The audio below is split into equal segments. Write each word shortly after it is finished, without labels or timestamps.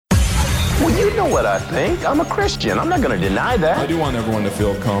Well, you know what I think. I'm a Christian. I'm not going to deny that. I do want everyone to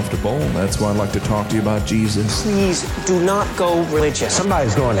feel comfortable, and that's why I'd like to talk to you about Jesus. Please do not go religious.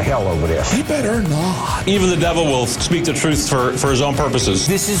 Somebody's going to hell over this. He better not. Even the devil will speak the truth for his own purposes.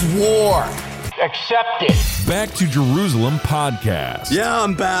 This is war. Accept it. Back to Jerusalem podcast. Yeah,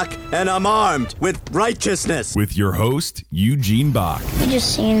 I'm back, and I'm armed with righteousness. With your host, Eugene Bach. He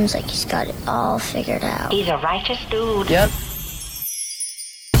just seems like he's got it all figured out. He's a righteous dude. Yep.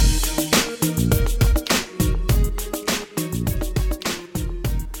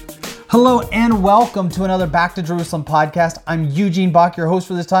 Hello and welcome to another Back to Jerusalem podcast. I'm Eugene Bach, your host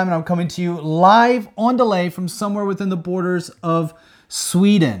for this time, and I'm coming to you live on delay from somewhere within the borders of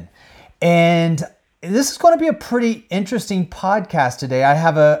Sweden. And this is going to be a pretty interesting podcast today. I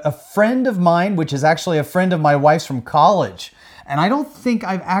have a friend of mine, which is actually a friend of my wife's from college. And I don't think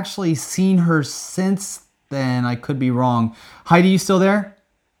I've actually seen her since then. I could be wrong. Heidi, you still there?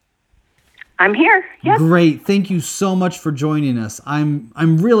 I'm here. Yes. Great. Thank you so much for joining us. I'm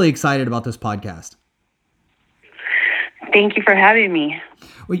really excited about this podcast. Thank you for having me.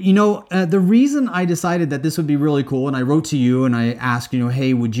 Well, the reason I decided that this would be really cool, and I wrote to you and I asked,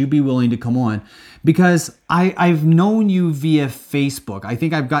 hey, would you be willing to come on? Because I've known you via Facebook. I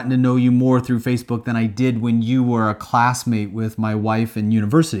think I've gotten to know you more through Facebook than I did when you were a classmate with my wife in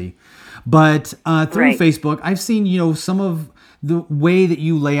university. But through Right. Facebook, I've seen, some of the way that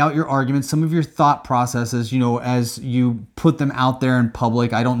you lay out your arguments, some of your thought processes, as you put them out there in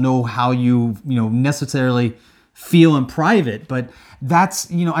public. I don't know how you, necessarily feel in private, but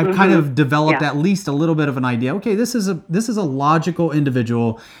that's, I've kind of developed at least a little bit of an idea. Okay, this is a logical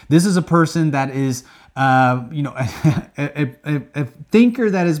individual. This is a person that is, a thinker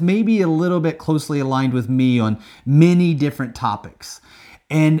that is maybe a little bit closely aligned with me on many different topics.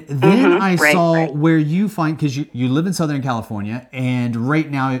 And then I saw where you find, because you live in Southern California, and right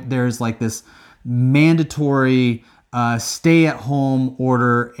now there's like this mandatory stay-at-home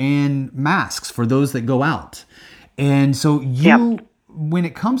order and masks for those that go out. And so when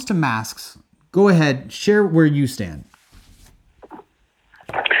it comes to masks, go ahead, share where you stand.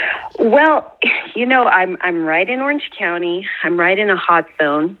 Well, I'm right in Orange County. I'm right in a hot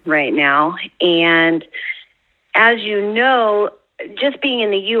zone right now. And as you know, just being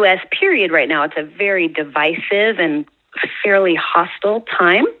in the U.S. period right now, it's a very divisive and fairly hostile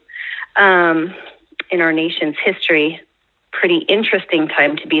time in our nation's history. Pretty interesting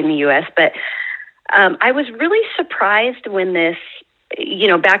time to be in the U.S. But I was really surprised when this,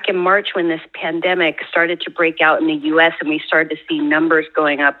 back in March when this pandemic started to break out in the U.S. and we started to see numbers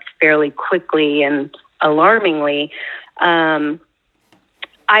going up fairly quickly and alarmingly. I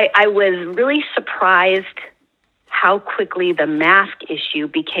was really surprised how quickly the mask issue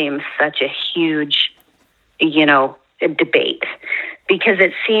became such a huge, debate, because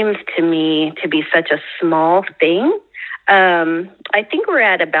it seems to me to be such a small thing. I think we're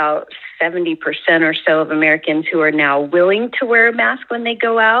at about 70% or so of Americans who are now willing to wear a mask when they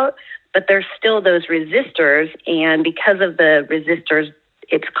go out, but there's still those resistors, and because of the resistors,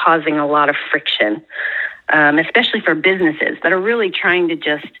 it's causing a lot of friction, especially for businesses that are really trying to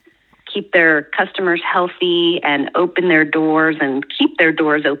just keep their customers healthy and open their doors and keep their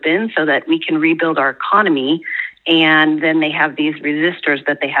doors open so that we can rebuild our economy. And then they have these resistors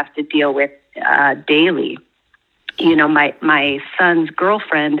that they have to deal with daily. My son's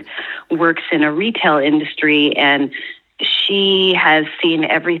girlfriend works in a retail industry, and she has seen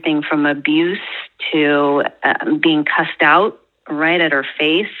everything from abuse to being cussed out right at her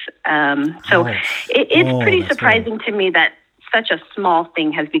face. It's pretty surprising to me that such a small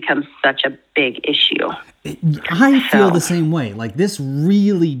thing has become such a big issue. I feel the same way. Like, this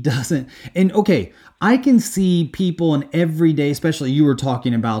really doesn't. And okay, I can see people in every day, especially you were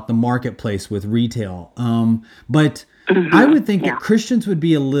talking about the marketplace with retail. But I would think that Christians would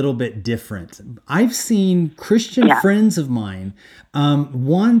be a little bit different. I've seen Christian friends of mine,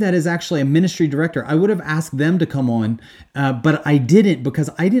 one that is actually a ministry director. I would have asked them to come on, but I didn't, because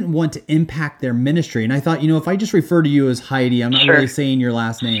I didn't want to impact their ministry. And I thought, if I just refer to you as Heidi, I'm not really saying your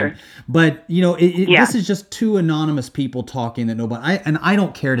last name, but this is just two anonymous people talking that nobody, and I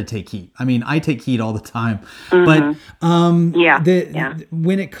don't care to take heat. I mean, I take heat all the time, but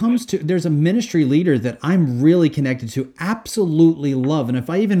when it comes to, there's a ministry leader that I'm really connected to, absolutely love. And if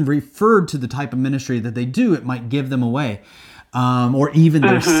I even referred to the type of ministry that they do, it might give them away. Or even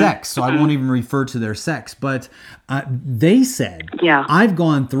their sex. So I won't even refer to their sex. But they said, I've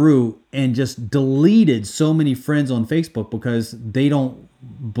gone through and just deleted so many friends on Facebook because they don't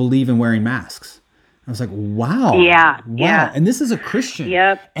believe in wearing masks. I was like, wow. Yeah. And this is a Christian.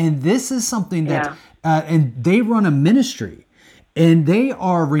 Yep. And this is something that, and they run a ministry. And they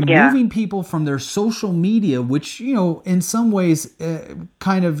are removing people from their social media, which, in some ways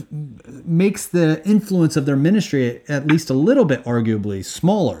kind of makes the influence of their ministry at least a little bit arguably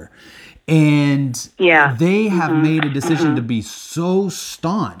smaller. And they have made a decision to be so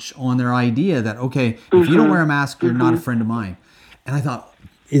staunch on their idea that, okay, if you don't wear a mask, you're not a friend of mine. And I thought,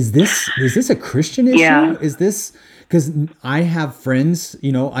 is this a Christian issue? Yeah. Is this... Because I have friends,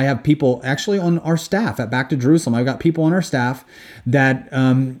 I have people actually on our staff at Back to Jerusalem. I've got people on our staff that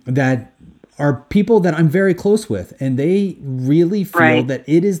are people that I'm very close with, and they really feel that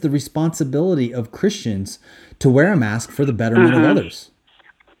it is the responsibility of Christians to wear a mask for the betterment of others.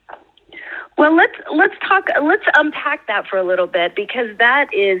 Well, let's unpack that for a little bit, because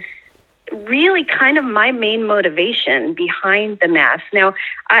that is really kind of my main motivation behind the mask. Now,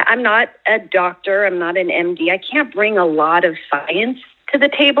 I'm not a doctor. I'm not an MD. I can't bring a lot of science to the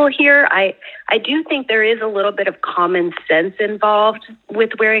table here. I do think there is a little bit of common sense involved with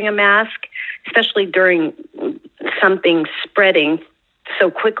wearing a mask, especially during something spreading so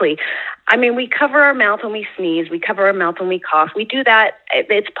quickly. I mean, we cover our mouth when we sneeze. We cover our mouth when we cough. We do that.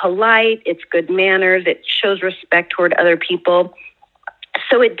 It's polite. It's good manners. It shows respect toward other people.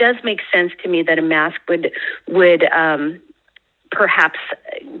 So it does make sense to me that a mask would perhaps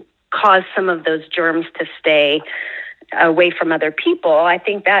cause some of those germs to stay away from other people. I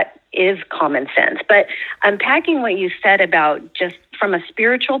think that is common sense. But unpacking what you said about just from a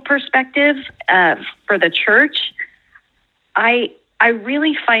spiritual perspective for the church, I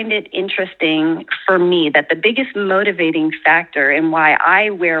really find it interesting for me that the biggest motivating factor in why I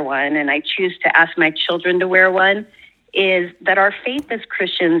wear one, and I choose to ask my children to wear one, is that our faith as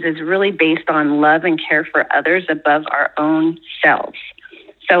Christians is really based on love and care for others above our own selves.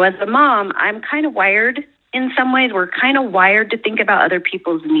 So as a mom, I'm kind of wired in some ways. We're kind of wired to think about other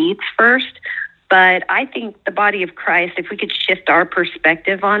people's needs first. But I think the body of Christ, if we could shift our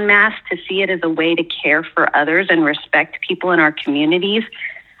perspective on masks to see it as a way to care for others and respect people in our communities,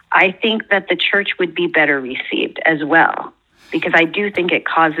 I think that the church would be better received as well. Because I do think it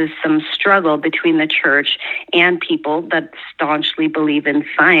causes some struggle between the church and people that staunchly believe in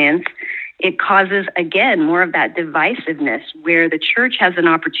science. It causes, again, more of that divisiveness where the church has an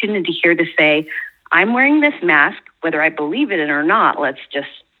opportunity here to say, I'm wearing this mask, whether I believe it or not, let's just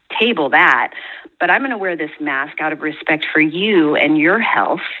table that. But I'm going to wear this mask out of respect for you and your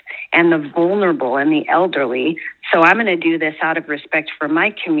health and the vulnerable and the elderly. So I'm going to do this out of respect for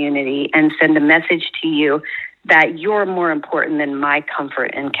my community and send a message to you that you're more important than my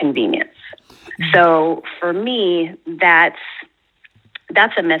comfort and convenience. So for me, that's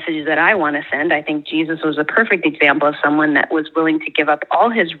a message that I want to send. I think Jesus was a perfect example of someone that was willing to give up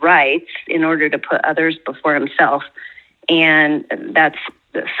all his rights in order to put others before himself. And that's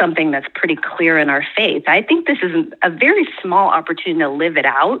something that's pretty clear in our faith. I think this is a very small opportunity to live it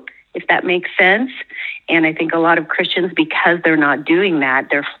out, if that makes sense. And I think a lot of Christians, because they're not doing that,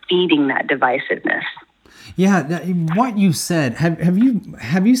 they're feeding that divisiveness. Yeah, what you said. Have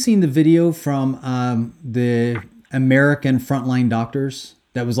you seen the video from the American frontline doctors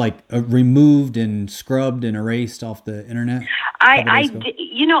that was like removed and scrubbed and erased off the internet?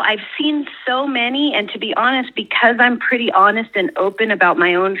 I've seen so many, and to be honest, because I'm pretty honest and open about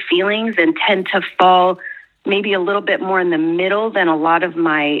my own feelings and tend to fall maybe a little bit more in the middle than a lot of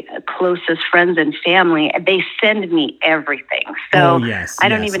my closest friends and family, they send me everything. So I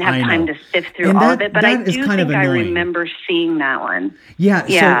don't even have time to sift through all of it, but I do think I remember seeing that one. Yeah.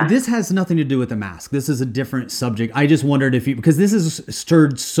 So this has nothing to do with the mask. This is a different subject. I just wondered if because this has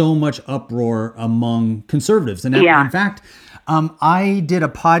stirred so much uproar among conservatives. And in fact, I did a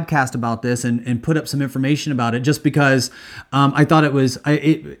podcast about this and put up some information about it just because I thought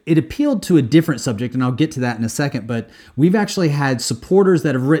it appealed to a different subject, and I'll get to that in a second. But we've actually had supporters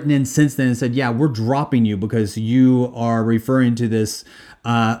that have written in since then and said, yeah, we're dropping you because you are referring to this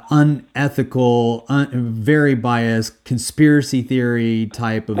unethical, very biased conspiracy theory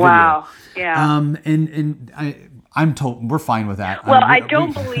type of video. Wow. Yeah. I'm told we're fine with that. Well, I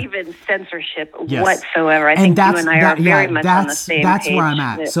don't believe in censorship whatsoever. I think you and I are very much on the same page. That's where I'm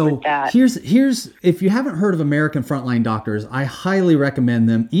at. So here's if you haven't heard of American Frontline Doctors, I highly recommend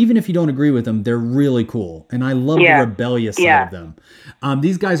them. Even if you don't agree with them, they're really cool, and I love the rebellious side of them.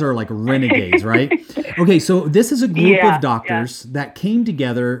 These guys are like renegades, right? Okay, so this is a group of doctors that came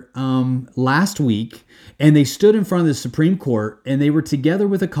together last week. And they stood in front of the Supreme Court, and they were together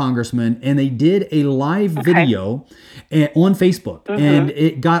with a congressman, and they did a live video on Facebook. And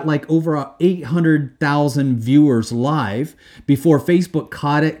it got like over 800,000 viewers live before Facebook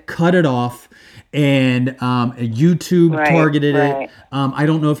cut it off and YouTube targeted it. I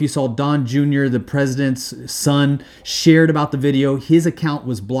don't know if you saw Don Jr., the president's son, shared about the video. His account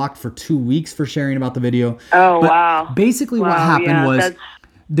was blocked for 2 weeks for sharing about the video. Oh, wow. Basically what happened was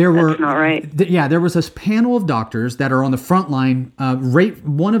there were not right. There was this panel of doctors that are on the front line.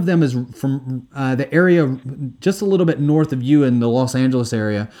 One of them is from the area just a little bit north of you in the Los Angeles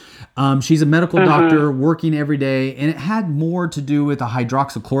area. She's a medical doctor working every day, and it had more to do with the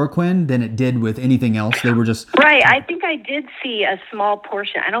hydroxychloroquine than it did with anything else. They were just right. I think I did see a small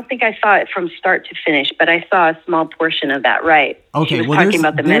portion. I don't think I saw it from start to finish, but I saw a small portion of that. Right. Okay. She was talking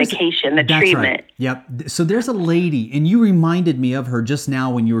about the medication, the treatment. Right. Yep. So there's a lady, and you reminded me of her just now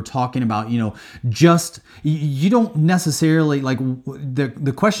when you were talking about, you don't necessarily like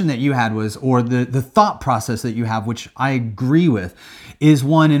the question that you had was, or the thought process that you have, which I agree with, is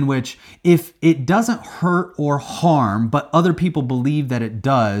one in which if it doesn't hurt or harm, but other people believe that it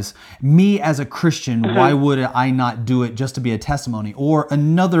does, me as a Christian, why would I not do it just to be a testimony? Or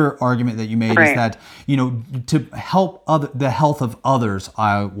another argument that you made is that, to help the health of others,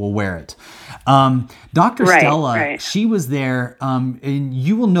 I will wear it. Dr. Stella, she was there, and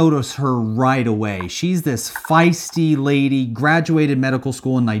you will notice her right away. She's this feisty lady, graduated medical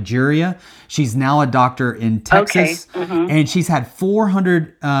school in Nigeria. She's now a doctor in Texas, and she's had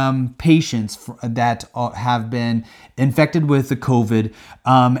 400 patients that have been infected with the COVID,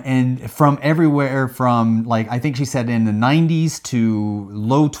 and from everywhere from, like, I think she said in the 90s to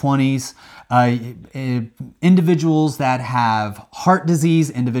low 20s, individuals that have heart disease,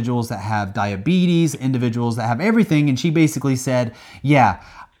 individuals that have diabetes, individuals that have everything. And she basically said,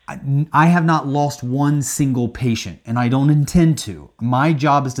 I have not lost one single patient, and I don't intend to. My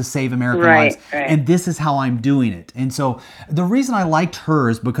job is to save American lives, and this is how I'm doing it. And so the reason I liked her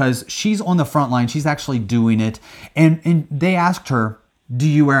is because she's on the front line. She's actually doing it. And they asked her, do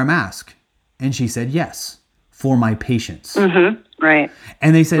you wear a mask? And she said, yes, for my patients. Right.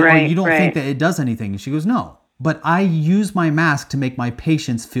 And they said, you don't think that it does anything? And she goes, no, but I use my mask to make my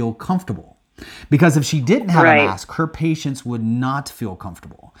patients feel comfortable. Because if she didn't have a mask, her patients would not feel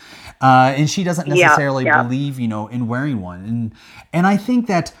comfortable. And she doesn't necessarily believe, in wearing one. And I think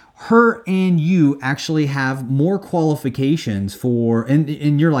that her and you actually have more qualifications for,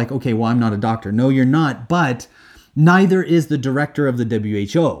 and you're like, okay, well, I'm not a doctor. No, you're not. But neither is the director of the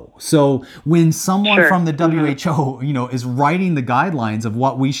WHO. So when someone from the WHO, is writing the guidelines of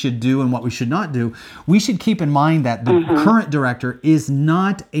what we should do and what we should not do, we should keep in mind that the current director is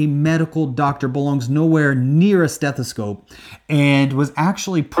not a medical doctor, belongs nowhere near a stethoscope, and was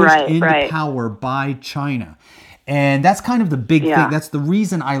actually pushed into power by China. And that's kind of the big thing. That's the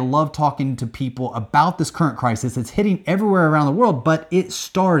reason I love talking to people about this current crisis. It's hitting everywhere around the world, but it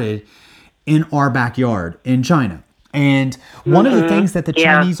started in our backyard in China. And one of the things that the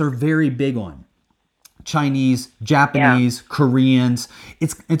Chinese are very big on, Chinese, Japanese, Koreans,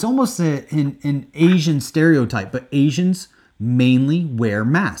 it's almost an Asian stereotype, but Asians mainly wear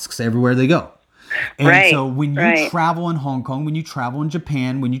masks everywhere they go. And so when you travel in Hong Kong, when you travel in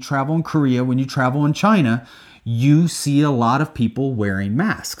Japan, when you travel in Korea, when you travel in China, you see a lot of people wearing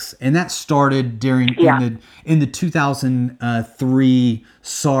masks. And that started in the 2003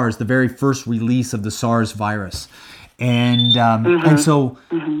 SARS, the very first release of the SARS virus. And so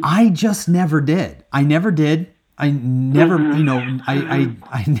I just never did. I never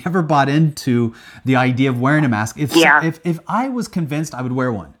bought into the idea of wearing a mask. If I was convinced, I would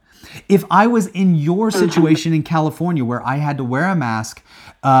wear one. If I was in your situation in California where I had to wear a mask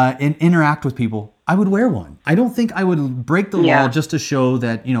and interact with people, I would wear one. I don't think I would break the law just to show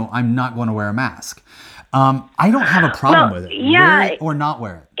that, I'm not going to wear a mask. I don't have a problem with it. Wear it or not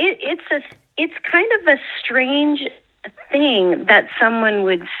wear it. It's kind of a strange thing that someone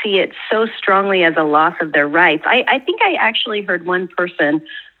would see it so strongly as a loss of their rights. I think I actually heard one person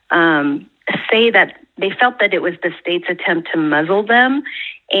say that they felt that it was the state's attempt to muzzle them.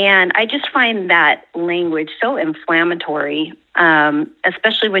 And I just find that language so inflammatory,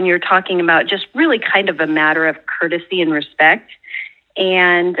 especially when you're talking about just really kind of a matter of courtesy and respect.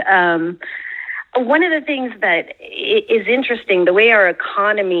 And one of the things that is interesting, the way our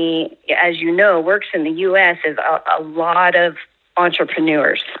economy, as you know, works in the U.S. is a lot of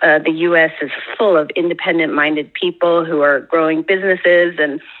entrepreneurs. The U.S. is full of independent-minded people who are growing businesses.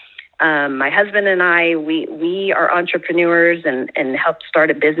 And my husband and I, we are entrepreneurs and helped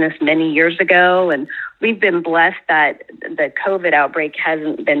start a business many years ago. And we've been blessed that the COVID outbreak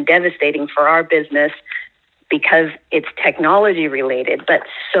hasn't been devastating for our business because it's technology related. But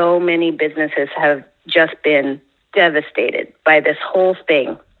so many businesses have just been devastated by this whole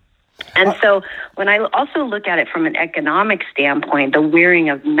thing. And so when I also look at it from an economic standpoint, the wearing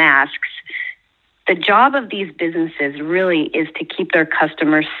of masks, the job of these businesses really is to keep their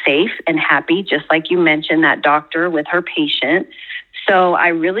customers safe and happy, just like you mentioned, that doctor with her patient. So I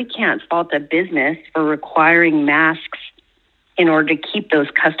really can't fault a business for requiring masks in order to keep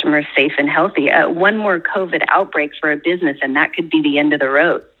those customers safe and healthy. One more COVID outbreak for a business, and that could be the end of the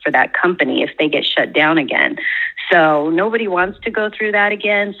road for that company if they get shut down again. So nobody wants to go through that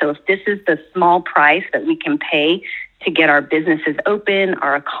again. So if this is the small price that we can pay to get our businesses open,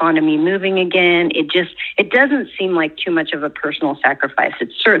 our economy moving again, it doesn't seem like too much of a personal sacrifice.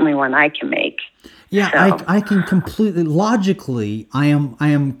 It's certainly one I can make. Yeah, So. I can completely logically. I am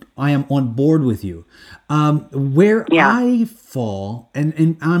on board with you. Where I fall,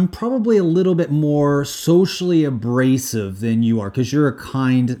 and I'm probably a little bit more socially abrasive than you are, because you're a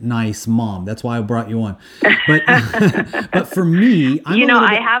kind, nice mom. That's why I brought you on. But but for me,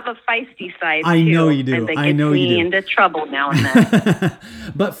 I have a feisty side. I know too, you do. That I know gets you me do. into trouble now and then.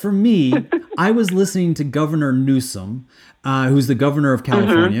 But for me, I was listening to Governor Newsom, who's the governor of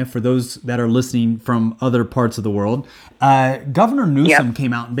California, for those that are listening from other parts of the world. Governor Newsom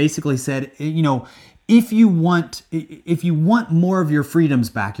came out and basically said, if you want more of your freedoms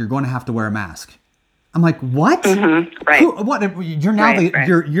back, you're going to have to wear a mask. I'm like, what? Right. What? You're now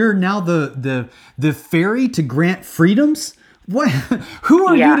you're now the fairy to grant freedoms? What? Who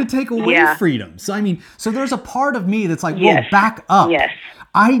are you to take away freedoms? So, I mean, so there's a part of me that's like, whoa, back up. Yes.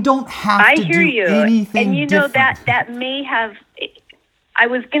 I don't have to do anything and you different. know that may have. I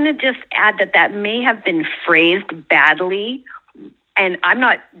was going to just add that may have been phrased badly, and I'm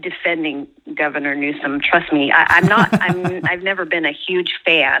not defending Governor Newsom. Trust me, I'm not. I've never been a huge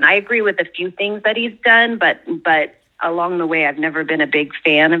fan. I agree with a few things that he's done, but along the way, I've never been a big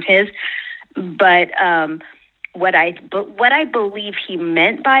fan of his. But what I believe he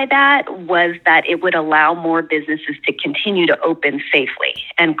meant by that was that it would allow more businesses to continue to open safely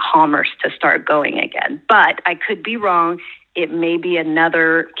and commerce to start going again. But I could be wrong. It may be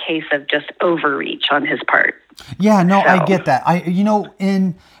another case of just overreach on his part. Yeah, no, I get that.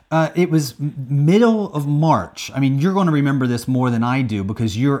 It was middle of March. I mean, you're going to remember this more than I do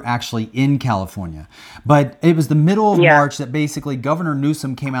because you're actually in California. But it was the middle of March that basically Governor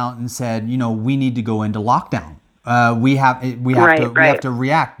Newsom came out and said, we need to go into lockdown. We have to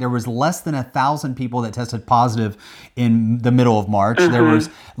react. There was less than 1,000 people that tested positive in the middle of March. There was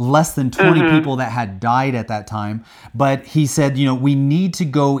less than 20 people that had died at that time. But he said, we need to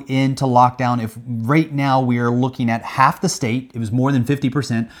go into lockdown. If right now we are looking at half the state, it was more than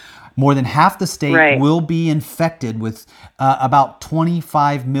 50%. More than half the state will be infected with about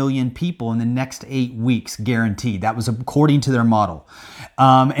 25 million people in the next 8 weeks, guaranteed. That was according to their model.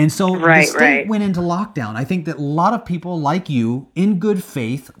 And so the state went into lockdown. I think that a lot of people like you, in good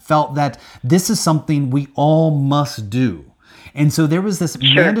faith, felt that this is something we all must do. And so there was this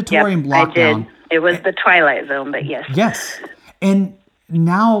mandatory lockdown. I did. It was the Twilight Zone, but yes. Yes. And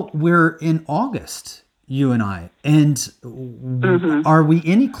now we're in August. You and I, and are we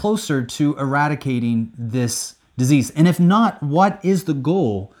any closer to eradicating this disease? And if not, what is the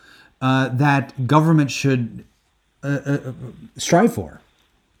goal that government should strive for?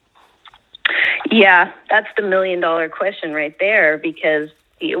 Yeah, that's the $1 million question right there, because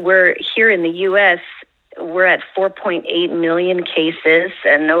we're here in the U.S., we're at 4.8 million cases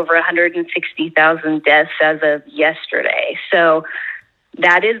and over 160,000 deaths as of yesterday. So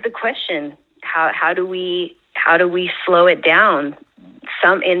that is the question. How do we slow it down?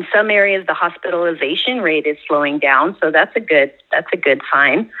 In some areas the hospitalization rate is slowing down, so that's a good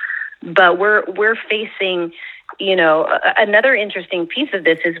sign. But we're facing, another interesting piece of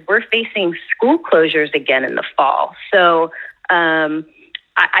this is we're facing school closures again in the fall. So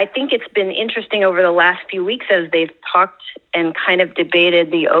I think it's been interesting over the last few weeks as they've talked and kind of debated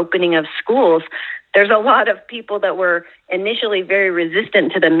the opening of schools. There's a lot of people that were initially very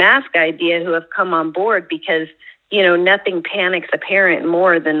resistant to the mask idea who have come on board because, nothing panics a parent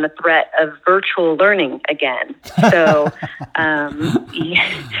more than the threat of virtual learning again. So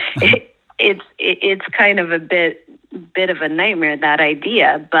it's kind of a bit of a nightmare, that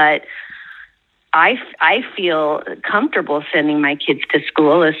idea. But I feel comfortable sending my kids to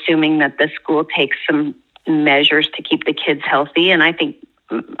school, assuming that the school takes some measures to keep the kids healthy. And I think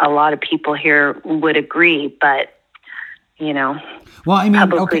a lot of people here would agree, but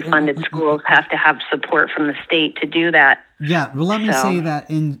publicly funded schools have to have support from the state to do that. Yeah, well, let me say that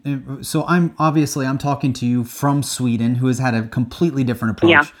so I'm talking to you from Sweden, who has had a completely different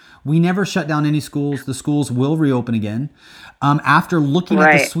approach. Yeah. We never shut down any schools. The schools will reopen again. After looking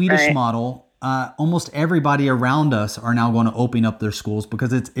at the Swedish model, almost everybody around us are now going to open up their schools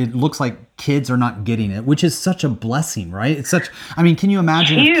because it looks like kids are not getting it, which is such a blessing, right? It's such, I mean, can you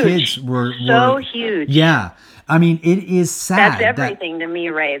imagine huge. if kids were so huge? Yeah. I mean, it is sad. That's everything to me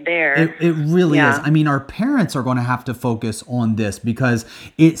right there. It really is. I mean, our parents are going to have to focus on this because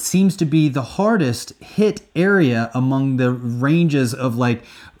it seems to be the hardest hit area among the ranges of like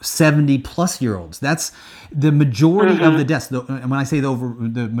 70 plus year olds. That's the majority of the deaths. And when I say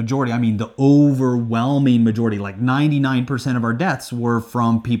the majority, I mean the overwhelming majority. Like 99% of our deaths were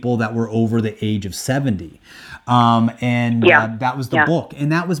from people that were over the age of 70. That was the book.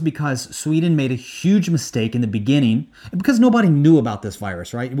 And that was because Sweden made a huge mistake in the beginning because nobody knew about this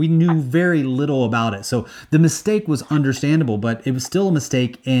virus, right? We knew very little about it. So the mistake was understandable, but it was still a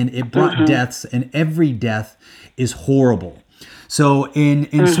mistake and it brought deaths, and every death is horrible. So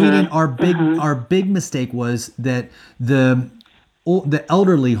in Sweden, our big mistake was that the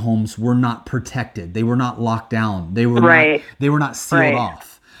elderly homes were not protected. They were not locked down. They were not sealed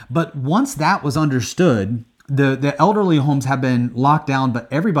off. But once that was understood, the elderly homes have been locked down, but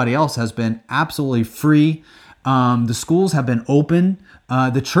everybody else has been absolutely free. The schools have been open.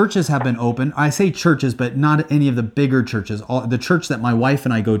 The churches have been open. I say churches, but not any of the bigger churches. The church that my wife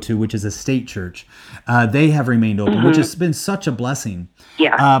and I go to, which is a state church, they have remained open, which has been such a blessing.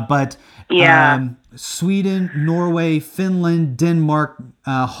 Sweden, Norway, Finland, Denmark,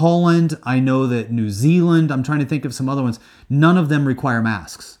 Holland. I know that New Zealand, I'm trying to think of some other ones. None of them require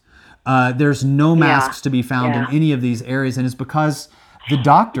masks. There's no masks to be found in any of these areas, and it's because the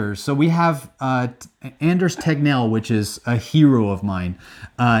doctors. So we have Anders Tegnell, which is a hero of mine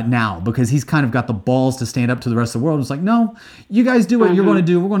now, because he's kind of got the balls to stand up to the rest of the world. It's like, no, you guys do what you're going to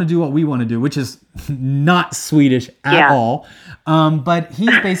do. We're going to do what we want to do, which is not Swedish at all. But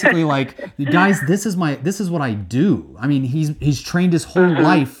he's basically like, guys, this is what I do. I mean, he's trained his whole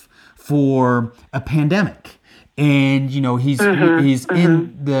life for a pandemic. And, you know, he's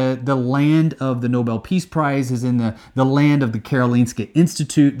in the land of the Nobel Peace Prize, he's in the land of the Karolinska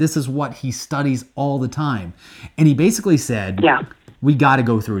Institute. This is what he studies all the time. And he basically said, we got to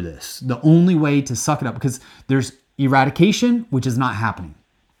go through this. The only way to suck it up, because there's eradication, which is not happening.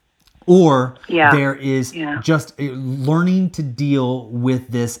 Or there is just learning to deal with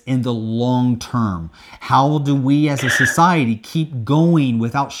this in the long term. How do we as a society keep going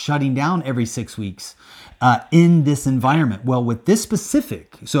without shutting down every 6 weeks? In this environment? Well, with this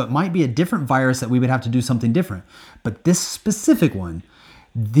specific, so it might be a different virus that we would have to do something different, but this specific one,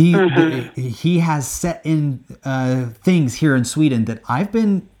 he has set in things here in Sweden that I've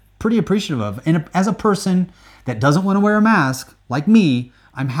been pretty appreciative of. And as a person that doesn't want to wear a mask, like me,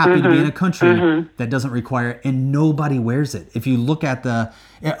 I'm happy to be in a country that doesn't require it, and nobody wears it. If you look at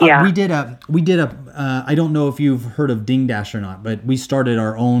we did a I don't know if you've heard of Ding Dash or not, but we started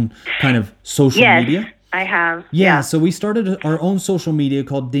our own kind of social media. I have. Yeah, so we started our own social media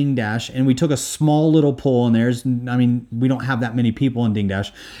called Ding Dash, and we took a small little poll in there. I mean, we don't have that many people in Ding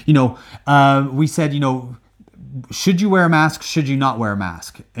Dash. You know, we said, you know, should you wear a mask? Should you not wear a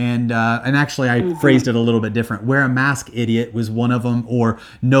mask? And actually, I phrased it a little bit different. Wear a mask, idiot, was one of them, or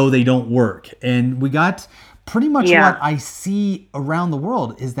no, they don't work. And we got pretty much what I see around the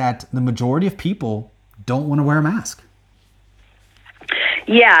world is that the majority of people don't want to wear a mask.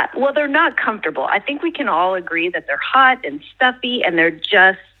 Yeah, well, they're not comfortable. I think we can all agree that they're hot and stuffy, and they're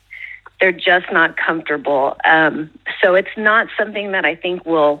just not comfortable. So it's not something that I think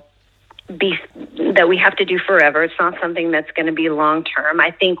will be that we have to do forever. It's not something that's going to be long term.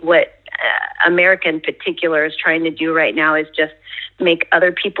 I think what America in particular is trying to do right now is just make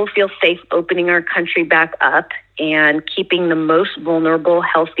other people feel safe, opening our country back up and keeping the most vulnerable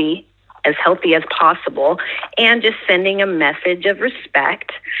healthy as possible, and just sending a message of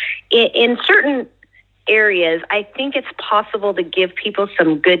respect. In certain areas, I think it's possible to give people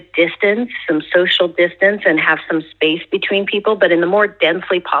some good distance, some social distance, and have some space between people. But in the more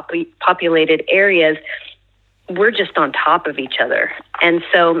densely populated areas, we're just on top of each other. And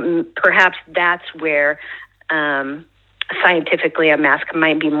so perhaps that's where scientifically a mask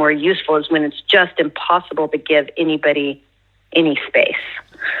might be more useful, is when it's just impossible to give anybody any space.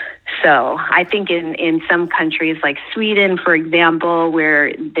 So I think in some countries like Sweden, for example,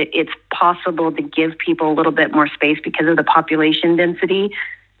 where it's possible to give people a little bit more space because of the population density,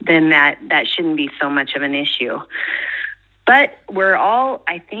 then that shouldn't be so much of an issue. But we're all,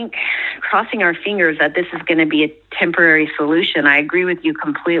 I think, crossing our fingers that this is going to be a temporary solution. I agree with you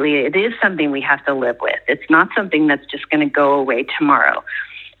completely. It is something we have to live with. It's not something that's just going to go away tomorrow.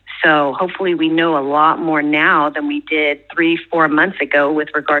 So hopefully we know a lot more now than we did 3-4 months ago with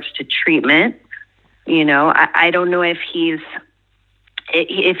regards to treatment. You know, I don't know if he's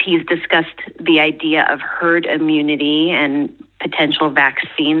if he's discussed the idea of herd immunity and potential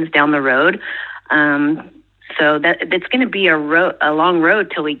vaccines down the road. So that's going to be a long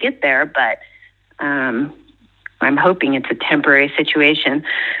road till we get there, but I'm hoping it's a temporary situation.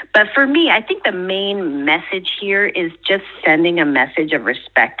 But for me, I think the main message here is just sending a message of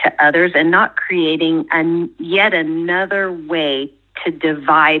respect to others and not creating yet another way to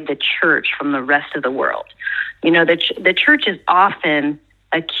divide the church from the rest of the world. You know, the church is often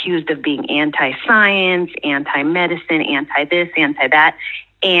accused of being anti-science, anti-medicine, anti-this, anti-that.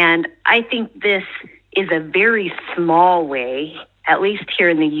 And I think this is a very small way, at least here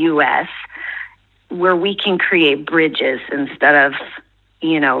in the U.S., where we can create bridges instead of,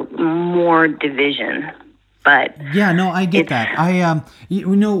 more division. But yeah, no, I get that.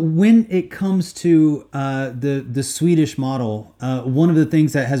 When it comes to the Swedish model, one of the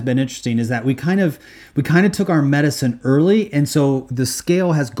things that has been interesting is that we kind of took our medicine early, and so the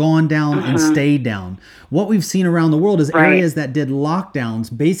scale has gone down and stayed down. What we've seen around the world is areas that did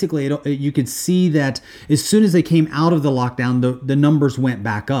lockdowns. Basically, you could see that as soon as they came out of the lockdown, the numbers went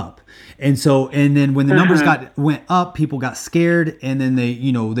back up. And then when the numbers went up, people got scared, and then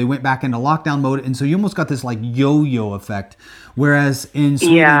they went back into lockdown mode. And so you almost got this like yo-yo effect. Whereas in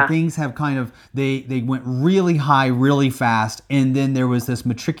Sweden, things have kind of, they went really high, really fast. And then there was this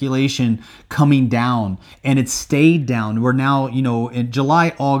matriculation coming down, and it stayed down. Where now, in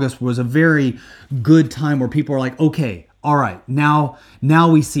July, August was a very good time where people are like, okay, all right, now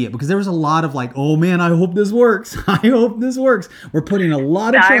we see it, because there was a lot of like, oh man, I hope this works. I hope this works. We're putting a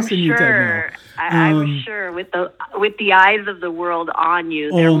lot of trust in you, Ted, now. I'm sure with the eyes of the world on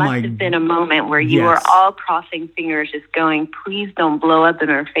you, there must have been a moment where you were all crossing fingers, just going, please don't blow up in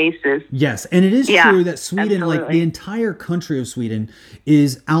our faces. Yes, and it is true that Sweden, like the entire country of Sweden,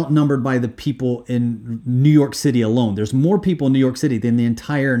 is outnumbered by the people in New York City alone. There's more people in New York City than the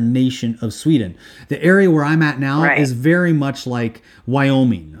entire nation of Sweden. The area where I'm at now is very much like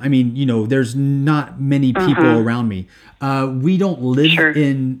Wyoming. I mean, there's not many people around me. We don't live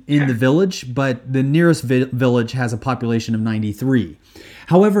in the village, but the nearest village has a population of 93.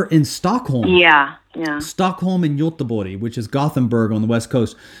 However, in Stockholm, Stockholm and Göteborg, which is Gothenburg on the west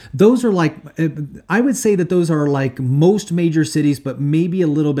coast, those are like, I would say that those are like most major cities, but maybe a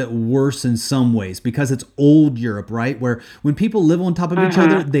little bit worse in some ways, because it's old Europe, right? Where when people live on top of each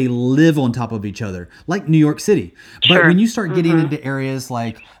other, they live on top of each other, like New York City. But when you start getting into areas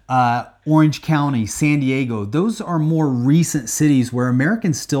like Orange County, San Diego, those are more recent cities where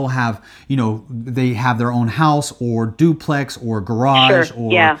Americans still have, they have their own house or duplex or garage.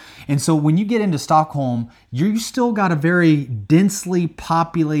 And so when you get into Stockholm, you still got a very densely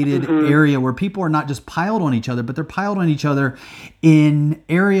populated area where people are not just piled on each other, but they're piled on each other in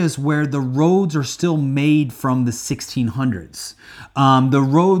areas where the roads are still made from the 1600s. The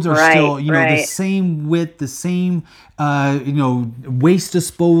roads are still, the same width, the same, waste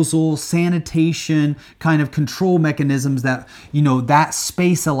disposal, sanitation kind of control mechanisms that, that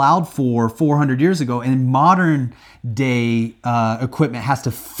space allowed for 400 years ago. And modern day equipment has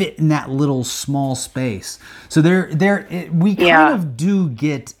to fit in that little small space. So we kind of do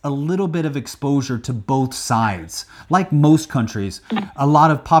get a little bit of exposure to both sides. Like most countries, a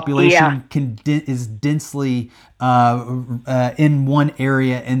lot of population is densely in one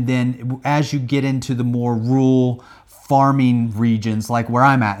area, and then as you get into the more rural farming regions, like where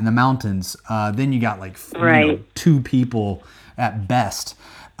I'm at in the mountains, then you got like 2 people at best.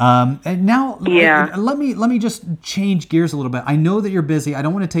 And now let me just change gears a little bit. I know that you're busy. I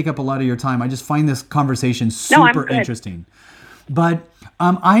don't want to take up a lot of your time. I just find this conversation super interesting. But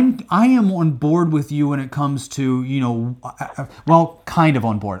I am on board with you when it comes to, kind of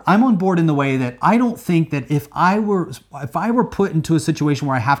on board. I'm on board in the way that I don't think that if I were put into a situation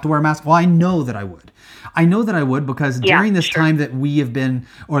where I have to wear a mask, well, I know that I would. I know that I would, because during this time that we have been,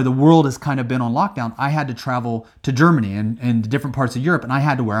 or the world has kind of been on lockdown, I had to travel to Germany and different parts of Europe, and I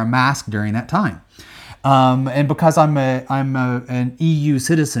had to wear a mask during that time. And because I'm an EU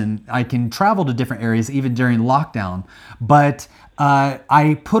citizen, I can travel to different areas even during lockdown. But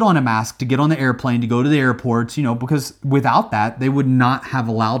I put on a mask to get on the airplane, to go to the airports, because without that, they would not have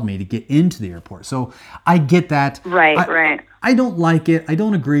allowed me to get into the airport. So I get that. Right. I don't like it. I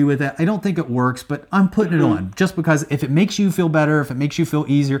don't agree with it. I don't think it works, but I'm putting it on just because if it makes you feel better, if it makes you feel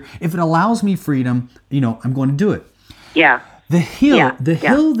easier, if it allows me freedom, I'm going to do it. Yeah. The hill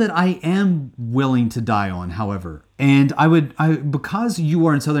that I am willing to die on, however, and because you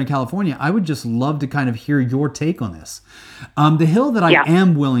are in Southern California, I would just love to kind of hear your take on this. The hill that I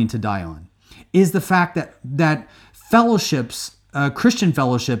am willing to die on is the fact that fellowships Christian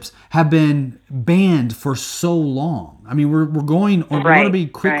fellowships have been banned for so long. I mean, we're going to be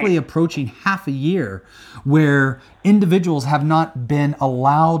quickly approaching half a year where individuals have not been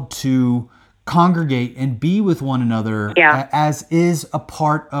allowed to congregate and be with one anher as is a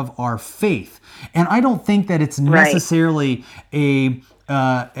part of our faith. And I don't think that it's necessarily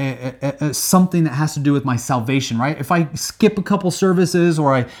something that has to do with my salvation, right? If I skip a couple services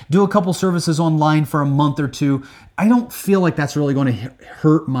or I do a couple services online for a month or two, I don't feel like that's really going to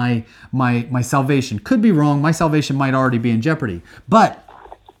hurt my salvation. Could be wrong. My salvation might already be in jeopardy. But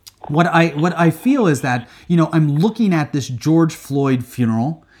what I feel is that, I'm looking at this George Floyd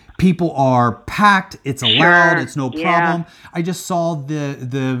funeral. People are packed. It's allowed. It's no problem. I just saw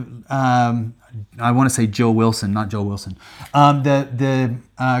the I want to say Joe Wilson, not Joe Wilson. The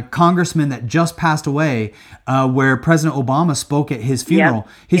congressman that just passed away, where President Obama spoke at his funeral.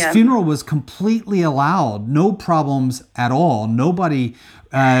 His funeral was completely allowed, no problems at all. Nobody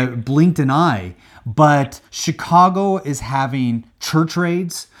blinked an eye. But Chicago is having church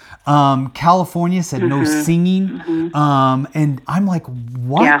raids. California said no singing. And I'm like,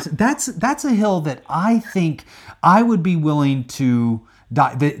 what? That's a hill that I think I would be willing to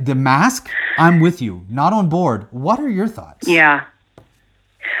die. The mask, I'm with you, not on board. What are your thoughts? Yeah.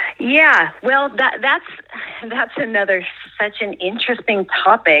 Well, that's another such an interesting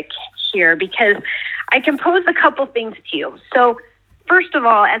topic here, because I can pose a couple things to you. So first of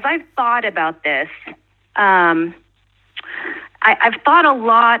all, as I've thought about this, I've thought a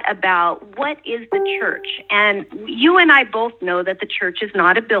lot about what is the church. And you and I both know that the church is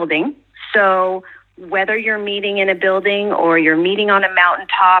not a building. So whether you're meeting in a building or you're meeting on a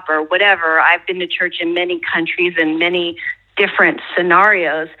mountaintop or whatever, I've been to church in many countries and many different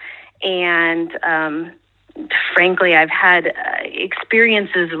scenarios. And frankly, I've had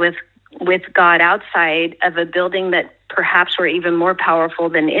experiences with God outside of a building that perhaps were even more powerful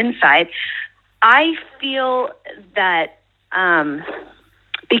than inside. I feel that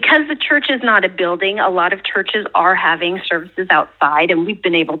because the church is not a building, a lot of churches are having services outside, and we've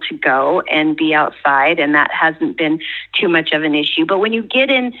been able to go and be outside, and that hasn't been too much of an issue. But when you get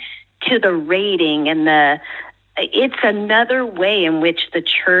into the rating and it's another way in which the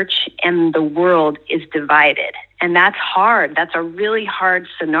church and the world is divided. And that's hard. That's a really hard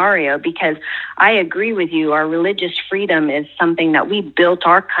scenario, because I agree with you. Our religious freedom is something that we built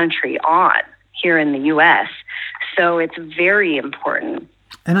our country on here in the U.S. So it's very important.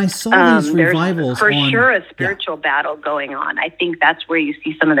 And I saw these revivals. There's for sure a spiritual battle going on. I think that's where you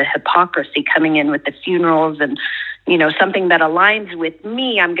see some of the hypocrisy coming in with the funerals, and something that aligns with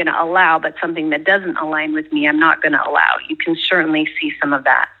me, I'm going to allow, but something that doesn't align with me, I'm not going to allow. You can certainly see some of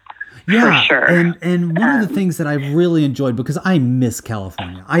that. Yeah, for sure. And one of the things that I've really enjoyed, because I miss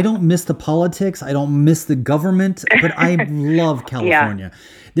California. I don't miss the politics. I don't miss the government, but I love California.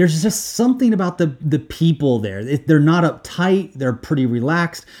 There's just something about the people there. They're not uptight. They're pretty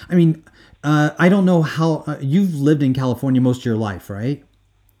relaxed. I mean, I don't know how you've lived in California most of your life, right?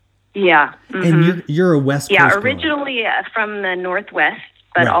 Yeah. Mm-hmm. And you're a West Coast girl. Originally from the Northwest,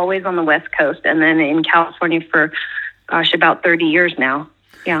 but always on the West Coast, and then in California for, about 30 years now.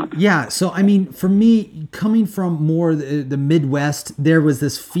 Yeah. So, I mean, for me, coming from more the Midwest, there was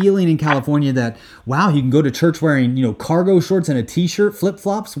this feeling in California that, wow, you can go to church wearing, cargo shorts and a T-shirt,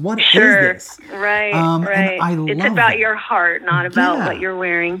 flip-flops. What is this? Right. And it's about your heart, not about what you're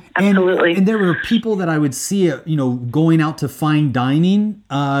wearing. Absolutely. And there were people that I would see, going out to fine dining,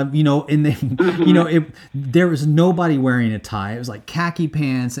 and they, there was nobody wearing a tie. It was like khaki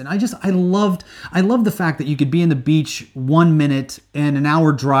pants. And I loved the fact that you could be in the beach 1 minute and an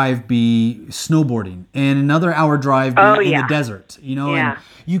hour drive be snowboarding and another hour drive be in the desert, and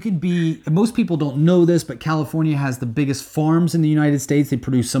you can be, most people don't know this, but California has the biggest farms in the United States. They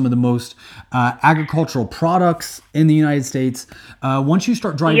produce some of the most agricultural products in the United States. Once you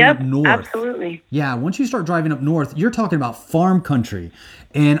start driving up north, absolutely. Yeah. Once you start driving up north, you're talking about farm country.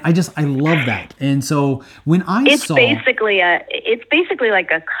 And I love that. And so when it's basically like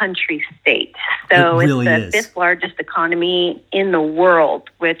a country state. So really it's the fifth largest economy in the world,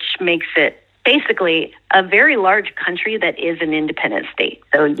 which makes it basically a very large country that is an independent state.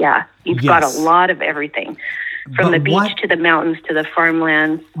 So you've got a lot of everything. From the beach to the mountains to the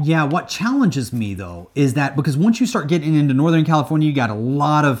farmlands. Yeah, what challenges me, though, is that because once you start getting into Northern California, you got a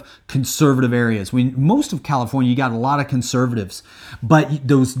lot of conservative areas. Most of California, you got a lot of conservatives. But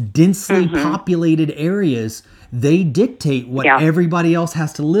those densely populated areas, they dictate what everybody else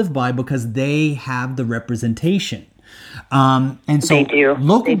has to live by because they have the representation. And so They do.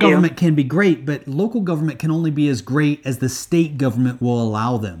 local government can be great, but local government can only be as great as the state government will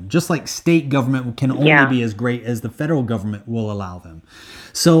allow them. Just like state government can only be as great as the federal government will allow them.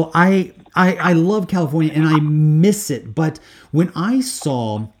 So I love California and I miss it. But when I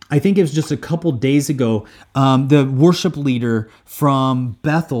saw, I think it was just a couple days ago, the worship leader from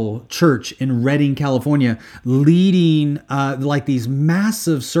Bethel Church in Redding, California, leading like these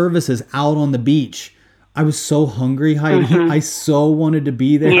massive services out on the beach. I was so hungry, Heidi. I so wanted to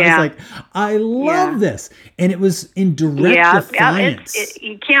be there. I was like, I love this. And it was in direct defiance.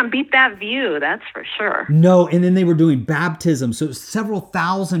 You can't beat that view, that's for sure. No, and then they were doing baptism. So it was several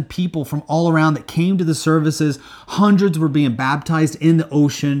thousand people from all around that came to the services. Hundreds were being baptized in the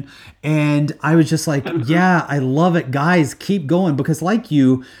ocean. And I was just like, yeah, I love it. Guys, keep going. Because like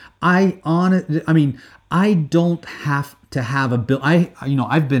you, I don't have to have a bill.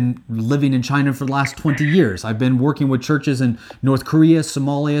 I've been living in China for the last 20 years. I've been working with churches in North Korea,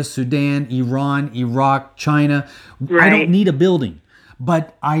 Somalia, Sudan, Iran, Iraq, China. I don't need a building,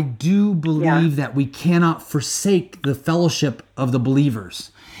 but I do believe that we cannot forsake the fellowship of the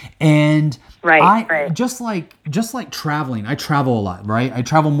believers. And just like traveling, I travel a lot, right? I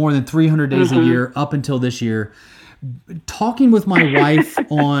travel more than 300 days a year up until this year. Talking with my wife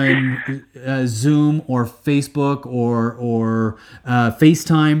on Zoom or Facebook or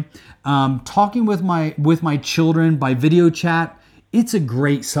FaceTime, talking with my children by video chat, it's a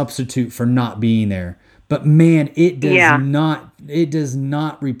great substitute for not being there. But man, it does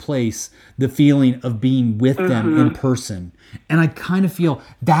not replace the feeling of being with them in person. And I kind of feel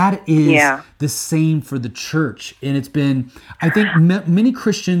that is the same for the church. And it's been, I think many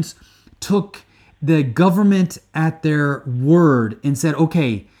Christians took the government at their word and said,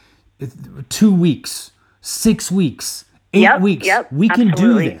 okay, 2 weeks, 6 weeks, 8 weeks, we can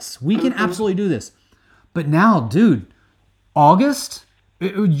do this. We can absolutely do this. But now, dude, August,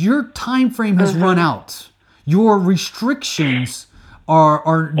 your time frame has run out. Your restrictions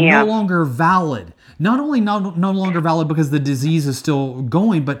are no longer valid. Not only no longer valid because the disease is still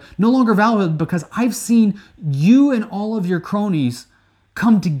going, but no longer valid because I've seen you and all of your cronies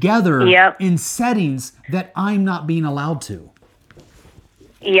come together in settings that I'm not being allowed to.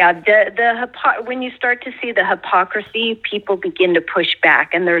 Yeah, when you start to see the hypocrisy, people begin to push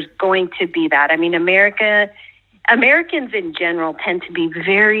back, and there's going to be that. I mean, Americans in general tend to be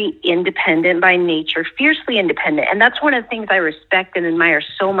very independent by nature, fiercely independent. And that's one of the things I respect and admire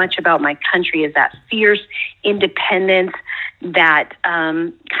so much about my country is that fierce independence, that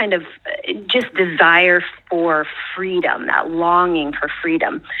kind of just desire for freedom, that longing for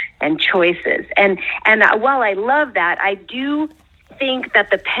freedom and choices. And while I love that, I do think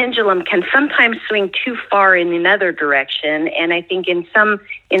that the pendulum can sometimes swing too far in another direction. And I think in some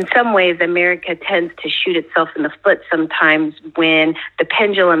ways, America tends to shoot itself in the foot sometimes when the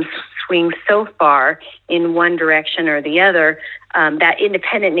pendulum swings so far in one direction or the other, that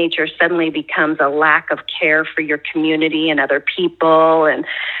independent nature suddenly becomes a lack of care for your community and other people. And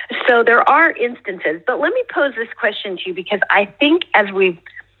so there are instances, but let me pose this question to you, because I think as we've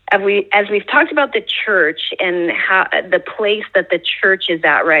talked about the church and how the place that the church is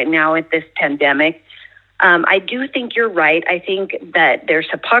at right now with this pandemic, I do think you're right. I think that there's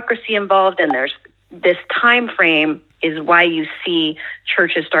hypocrisy involved, and there's this time frame is why you see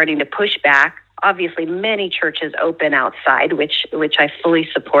churches starting to push back. Obviously, many churches open outside, which I fully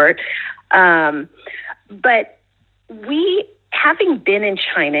support. But having been in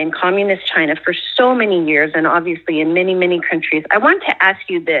China, in communist China for so many years, and obviously in many, many countries, I want to ask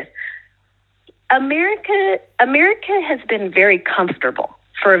you this. America has been very comfortable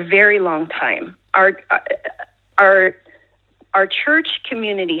for a very long time. Our church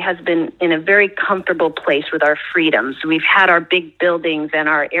community has been in a very comfortable place with our freedoms. We've had our big buildings and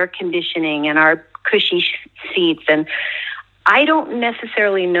our air conditioning and our cushy seats. And I don't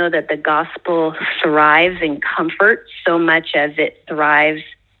necessarily know that the gospel thrives in comfort so much as it thrives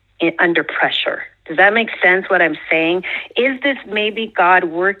under pressure. Does that make sense, what I'm saying? Is this maybe God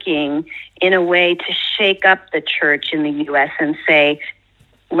working in a way to shake up the church in the U.S. and say,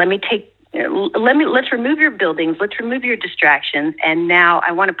 let's remove your buildings, let's remove your distractions, and now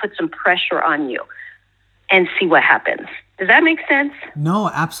I want to put some pressure on you and see what happens. Does that make sense? No,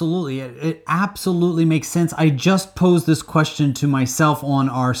 absolutely. It absolutely makes sense. I just posed this question to myself on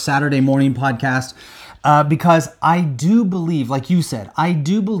our Saturday morning podcast because I do believe, like you said, I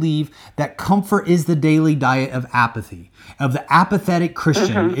do believe that comfort is the daily diet of apathy, of the apathetic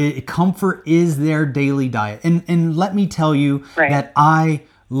Christian. Comfort is their daily diet. And let me tell you that I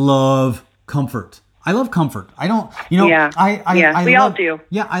love comfort. I love comfort. I don't, you know, Yeah. I We love, all do.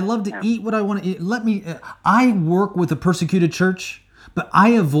 Yeah, I love to eat what I want to eat. I work with a persecuted church, but I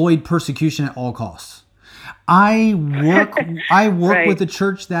avoid persecution at all costs. I work Right. with a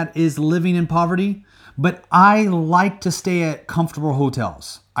church that is living in poverty, but I like to stay at comfortable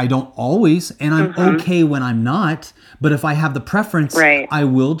hotels. I don't always, and I'm okay when I'm not, but if I have the preference, Right. I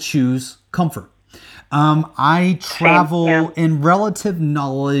will choose comfort. I travel in relative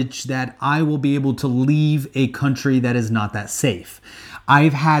knowledge that I will be able to leave a country that is not that safe.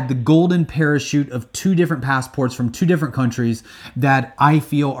 I've had the golden parachute of 2 different passports from 2 different countries that I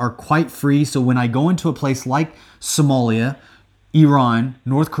feel are quite free. So when I go into a place like Somalia, Iran,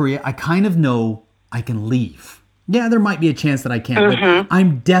 North Korea, I kind of know I can leave. Yeah, there might be a chance that I can't, but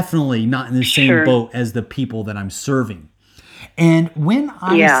I'm definitely not in the same boat as the people that I'm serving. And when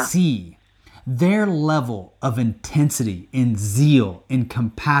I see their level of intensity and zeal and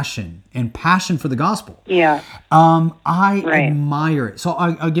compassion and passion for the gospel, I admire it. So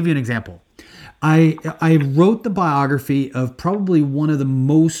I'll give you an example. I wrote the biography of probably one of the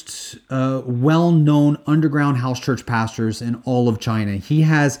most well-known underground house church pastors in all of China. He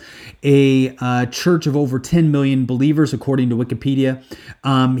has a church of over 10 million believers, according to Wikipedia.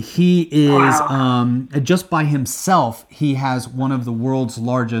 He is, just by himself, he has one of the world's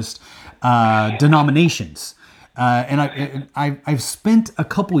largest denominations. And I've spent a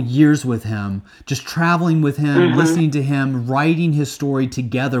couple years with him, just traveling with him, listening to him, writing his story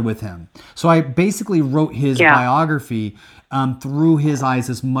together with him. So I basically wrote his biography through his eyes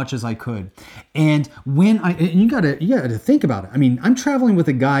as much as I could. And you gotta think about it. I mean, I'm traveling with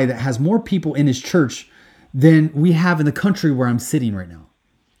a guy that has more people in his church than we have in the country where I'm sitting right now.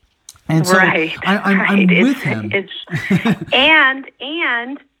 And so I'm with him.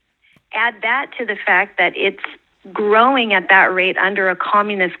 And add that to the fact that it's growing at that rate under a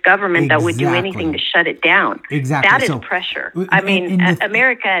communist government that would do anything to shut it down. Exactly. That is pressure. I mean,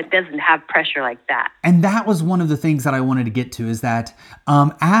 America doesn't have pressure like that. And that was one of the things that I wanted to get to, is that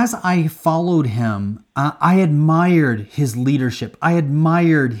as I followed him, I admired his leadership. I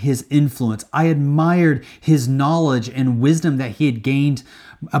admired his influence. I admired his knowledge and wisdom that he had gained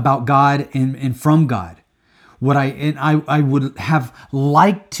about God and from God. I would have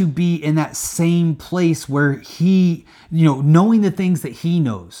liked to be in that same place where he, knowing the things that he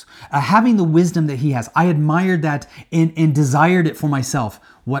knows, having the wisdom that he has. I admired that and desired it for myself.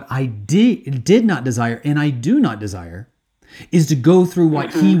 What I did not desire, and I do not desire, is to go through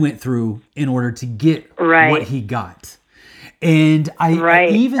what he went through in order to get what he got. And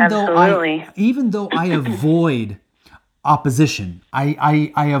even though I avoid opposition,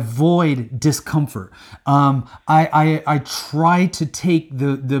 I avoid discomfort. I try to take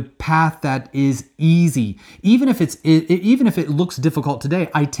the path that is easy, even if it looks difficult today.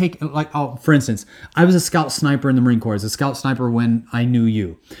 I take, for instance, I was a scout sniper in the Marine Corps. I was a scout sniper when I knew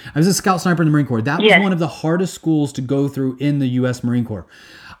you. I was a scout sniper in the Marine Corps. That was one of the hardest schools to go through in the U.S. Marine Corps.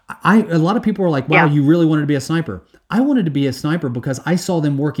 A lot of people were like, wow, you really wanted to be a sniper. I wanted to be a sniper because I saw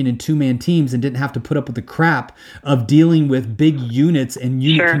them working in 2-man teams and didn't have to put up with the crap of dealing with big units and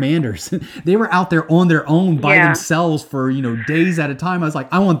unit commanders. They were out there on their own by themselves for, days at a time. I was like,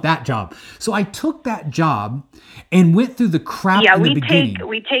 I want that job. So I took that job and went through the crap in the beginning.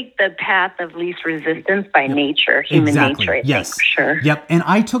 We take the path of least resistance by nature, human nature, I think, for sure. Yep. And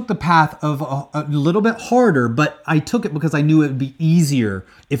I took the path of a little bit harder, but I took it because I knew it would be easier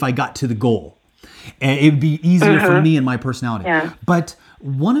if I got to the goal. And it would be easier for me and my personality. Yeah. But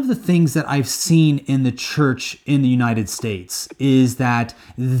one of the things that I've seen in the church in the United States is that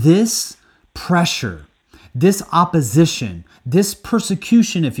this pressure, this opposition, this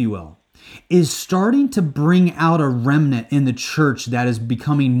persecution, if you will, is starting to bring out a remnant in the church that is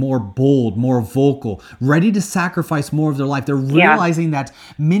becoming more bold, more vocal, ready to sacrifice more of their life. They're realizing that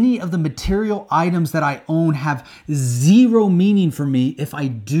many of the material items that I own have zero meaning for me if I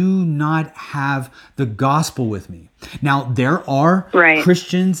do not have the gospel with me. Now, there are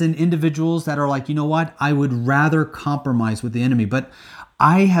Christians and individuals that are like, you know what? I would rather compromise with the enemy. But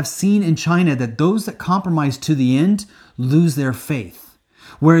I have seen in China that those that compromise to the end lose their faith.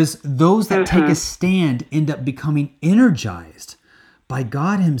 Whereas those that take a stand end up becoming energized by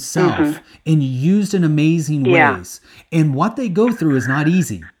God himself and used in amazing ways. And what they go through is not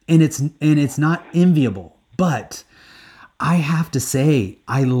easy, and it's not enviable. But I have to say,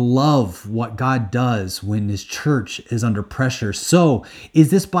 I love what God does when his church is under pressure. So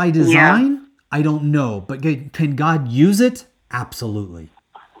is this by design? I don't know. But can God use it? Absolutely.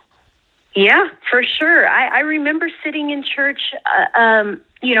 Yeah, for sure. I remember sitting in church, and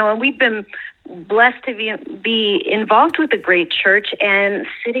we've been blessed to be involved with a great church and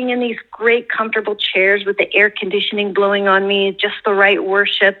sitting in these great comfortable chairs with the air conditioning blowing on me, just the right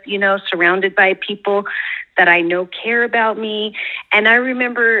worship, surrounded by people that I know care about me. And I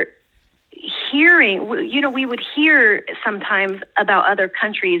remember hearing, we would hear sometimes about other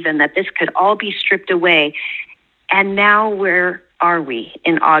countries and that this could all be stripped away. And now where are we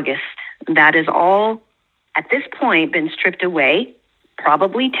in August? That is all at this point been stripped away,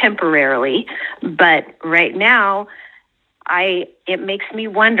 probably temporarily. But right now, it makes me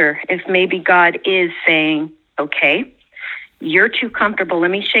wonder if maybe God is saying, okay, you're too comfortable.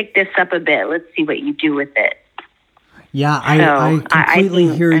 Let me shake this up a bit. Let's see what you do with it. Yeah, I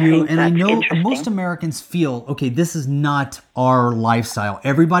completely hear you. And I know interesting. Most Americans feel, okay, this is not our lifestyle.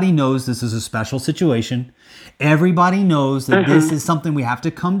 Everybody knows this is a special situation. Everybody knows that this is something we have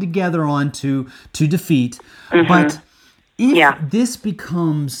to come together on to defeat. But if this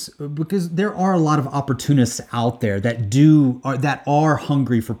becomes, because there are a lot of opportunists out there that are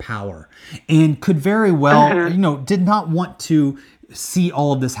hungry for power and could very well, did not want to see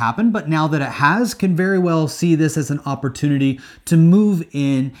all of this happen, but now that it has, can very well see this as an opportunity to move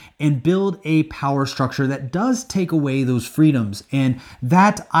in and build a power structure that does take away those freedoms. And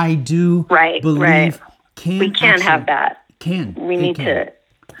that I do believe we can't have that. We need to.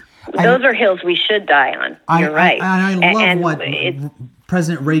 Those are hills we should die on. You're right. And I love what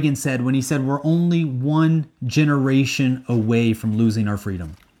President Reagan said when he said, we're only one generation away from losing our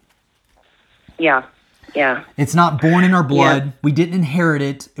freedom. Yeah. Yeah. It's not born in our blood. Yeah. We didn't inherit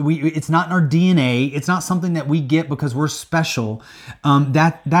it. It's not in our DNA. It's not something that we get because we're special.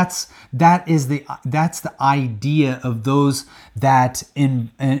 That's the idea of those that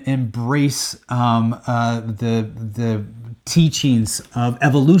embrace the teachings of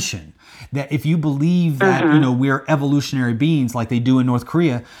evolution. That if you believe that we're evolutionary beings like they do in North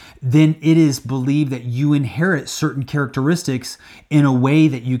Korea, then it is believed that you inherit certain characteristics in a way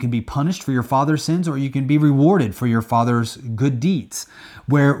that you can be punished for your father's sins or you can be rewarded for your father's good deeds.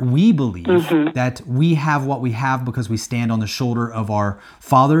 Where we believe that we have what we have because we stand on the shoulder of our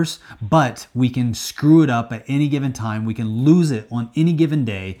fathers, but we can screw it up at any given time. We can lose it on any given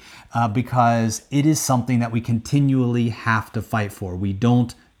day because it is something that we continually have to fight for. We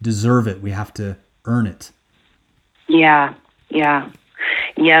don't deserve it. We have to earn it. Yeah,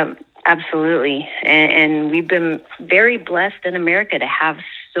 absolutely. And we've been very blessed in America to have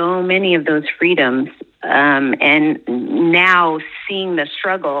so many of those freedoms. And now seeing the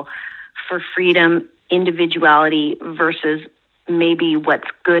struggle for freedom, individuality versus maybe what's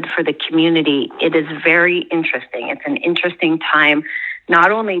good for the community, it is very interesting. It's an interesting time,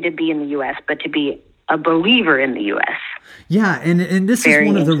 not only to be in the U.S., but to be a believer in the U.S. Yeah, and this is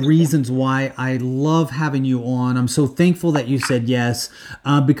one of the reasons why I love having you on. I'm so thankful that you said yes,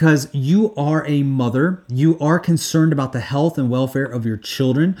 because you are a mother. You are concerned about the health and welfare of your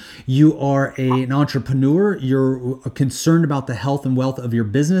children. You are an entrepreneur. You're concerned about the health and wealth of your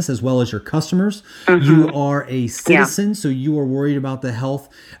business as well as your customers. You are a citizen, so you are worried about the health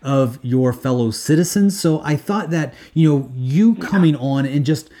of your fellow citizens. So I thought that, you coming on and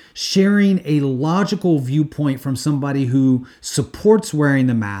just sharing a logical viewpoint from somebody who supports wearing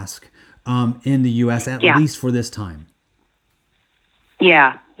the mask in the U.S., at least for this time.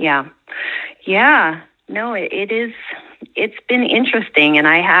 Yeah. No, it's been interesting, and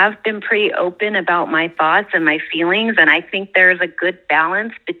I have been pretty open about my thoughts and my feelings, and I think there's a good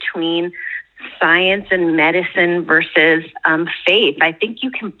balance between science and medicine versus faith. I think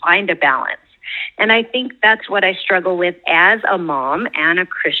you can find a balance. And I think that's what I struggle with as a mom and a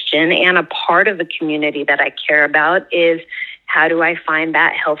Christian and a part of the community that I care about is how do I find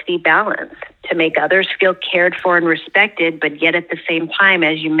that healthy balance to make others feel cared for and respected, but yet at the same time,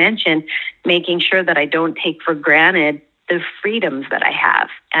 as you mentioned, making sure that I don't take for granted the freedoms that I have.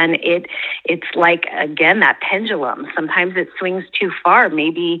 And it's like, again, that pendulum. Sometimes it swings too far,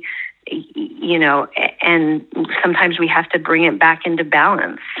 maybe, and sometimes we have to bring it back into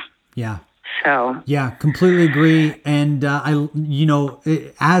balance. Yeah. So yeah, completely agree. And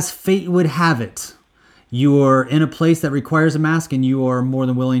as fate would have it, you are in a place that requires a mask, and you are more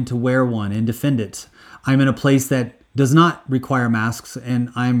than willing to wear one and defend it. I'm in a place that does not require masks, and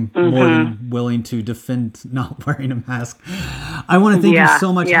I'm more than willing to defend not wearing a mask. I want to thank you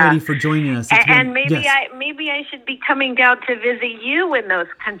so much, Heidi, for joining us. Maybe I should be coming down to visit you when those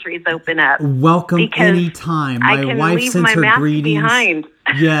countries open up. Welcome anytime. My wife sends her greetings. Behind.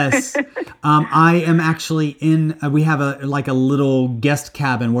 Yes. I am actually we have a little guest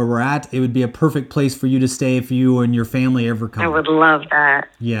cabin where we're at. It would be a perfect place for you to stay if you and your family ever come. I would love that.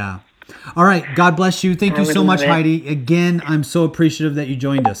 Yeah. All right. God bless you. Thank you so much, Heidi. Again, I'm so appreciative that you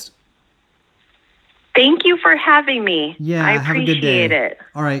joined us. Thank you for having me. Yeah, I have a good day. appreciate it.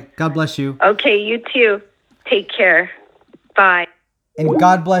 All right, God bless you. Okay, you too. Take care. Bye. And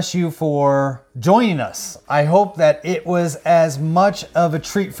God bless you for joining us. I hope that it was as much of a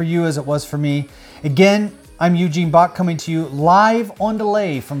treat for you as it was for me. Again, I'm Eugene Bach coming to you live on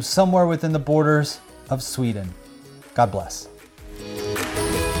delay from somewhere within the borders of Sweden. God bless.